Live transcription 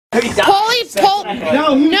No.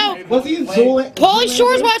 Was he in Zoolander? Paulie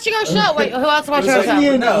Shore's watching our show. Wait, who else is watching our show? Was he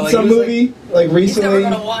in some movie, like recently? He's never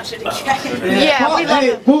gonna watch it again. Yeah, we love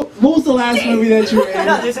it. What was the last movie that you were in?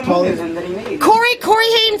 No, there's a movie that he made. Corey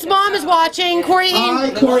Haim's mom is watching. Corey Haim.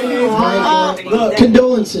 Hi, Corey Haim.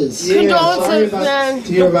 Condolences. Condolences, man.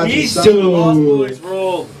 To hear about your He's still the Lost Boys son.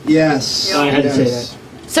 role. Yes. I had to say that.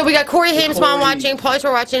 So we got Corey Haim's mom watching. Paulie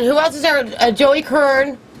Shore watching. Who else is there? Joey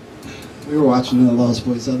Kern. We were watching the Lost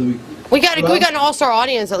Boys the other week. We got an all-star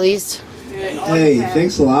audience at least. Hey,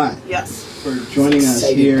 thanks a lot. Yes. For joining us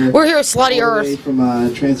here. We're here with Slutty Earth. From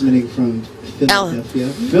transmitting from Philadelphia.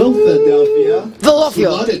 Philadelphia.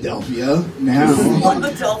 Now.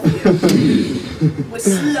 Philadelphia. With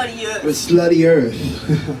Slutty Earth. With Slutty Earth.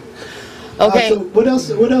 Okay. So what else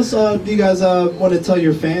do you guys want to tell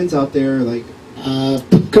your fans out there? Like,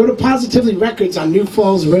 go to Positively Records on New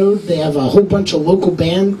Falls Road. They have a whole bunch of local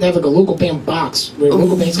band. They have like a local band box where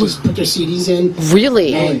local bands can put their CDs in.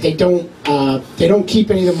 Really? And they don't keep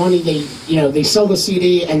any of the money. They sell the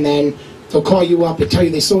CD and then they'll call you up and tell you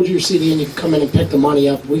they sold you your CD and you can come in and pick the money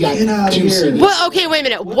up. We got 2 CDs. Well, okay, wait a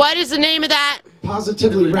minute. What is the name of that?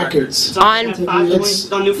 Positively Records. It's on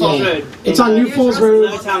New Falls Road. It's on New Falls Road.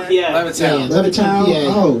 Levittown, PA. Levittown,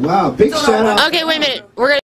 PA. oh wow, big shout out. Okay, wait a minute. We're gonna